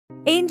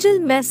Angel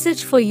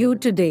message for you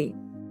today.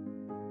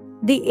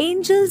 The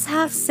angels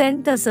have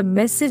sent us a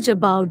message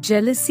about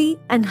jealousy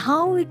and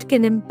how it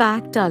can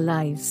impact our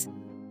lives.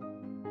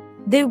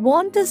 They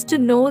want us to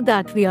know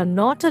that we are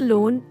not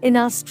alone in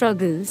our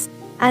struggles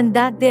and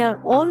that they are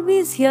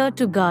always here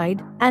to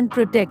guide and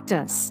protect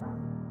us.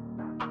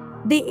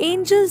 The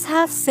angels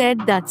have said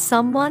that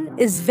someone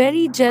is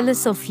very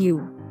jealous of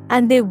you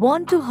and they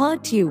want to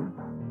hurt you.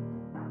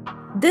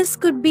 This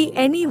could be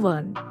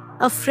anyone,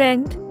 a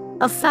friend,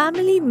 a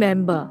family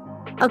member,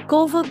 a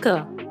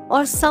coworker,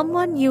 or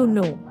someone you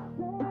know.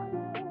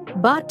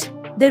 But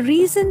the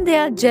reason they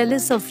are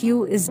jealous of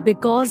you is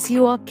because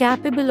you are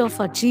capable of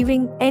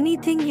achieving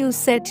anything you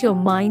set your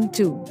mind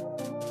to.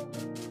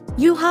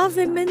 You have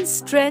immense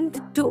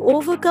strength to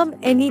overcome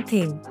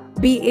anything,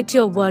 be it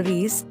your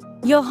worries,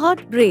 your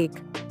heartbreak,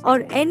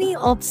 or any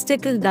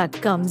obstacle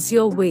that comes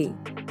your way.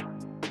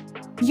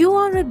 You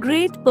are a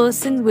great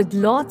person with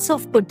lots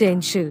of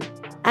potential,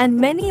 and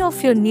many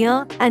of your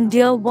near and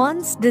dear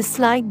ones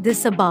dislike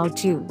this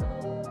about you.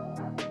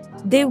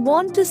 They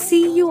want to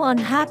see you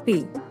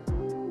unhappy.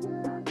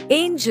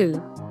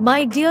 Angel,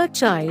 my dear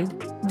child,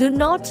 do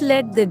not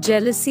let the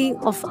jealousy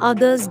of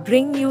others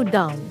bring you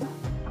down.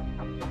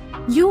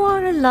 You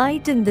are a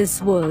light in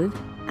this world,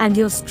 and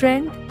your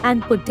strength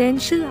and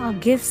potential are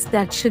gifts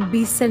that should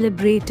be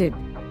celebrated.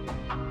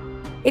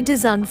 It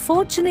is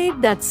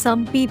unfortunate that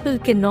some people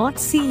cannot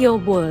see your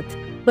worth,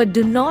 but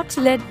do not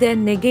let their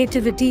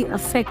negativity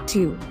affect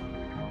you.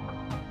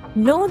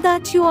 Know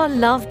that you are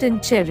loved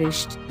and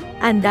cherished,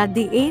 and that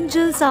the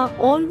angels are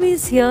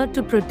always here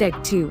to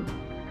protect you.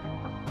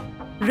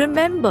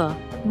 Remember,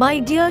 my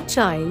dear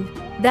child,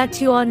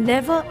 that you are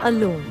never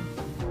alone.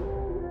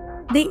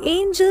 The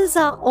angels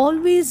are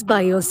always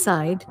by your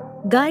side,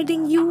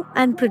 guiding you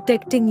and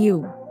protecting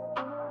you.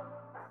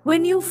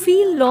 When you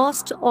feel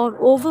lost or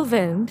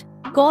overwhelmed,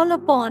 call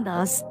upon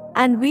us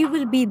and we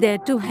will be there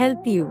to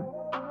help you.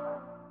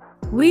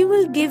 We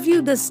will give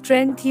you the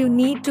strength you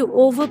need to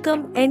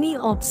overcome any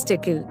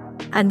obstacle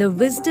and the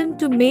wisdom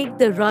to make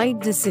the right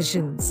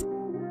decisions.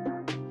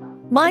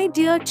 My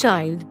dear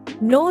child,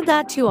 know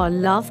that you are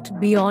loved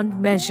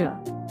beyond measure.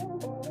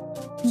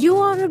 You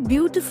are a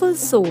beautiful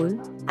soul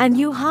and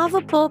you have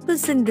a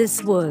purpose in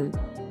this world.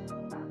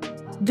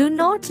 Do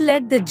not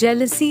let the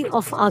jealousy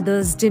of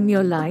others dim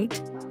your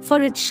light,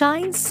 for it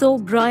shines so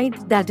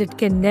bright that it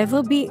can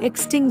never be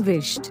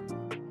extinguished.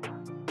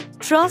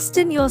 Trust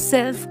in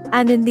yourself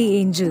and in the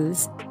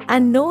angels,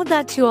 and know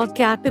that you are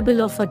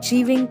capable of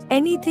achieving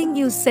anything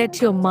you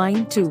set your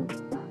mind to.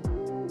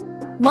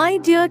 My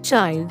dear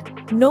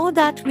child, know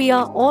that we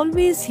are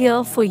always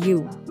here for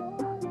you.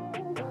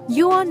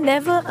 You are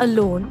never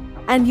alone,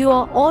 and you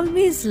are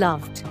always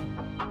loved.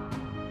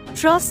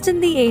 Trust in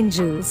the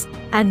angels,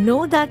 and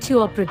know that you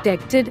are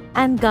protected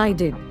and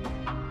guided.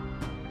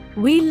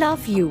 We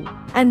love you,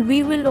 and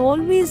we will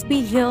always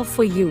be here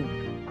for you.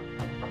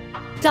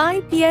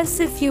 Type yes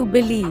if you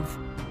believe.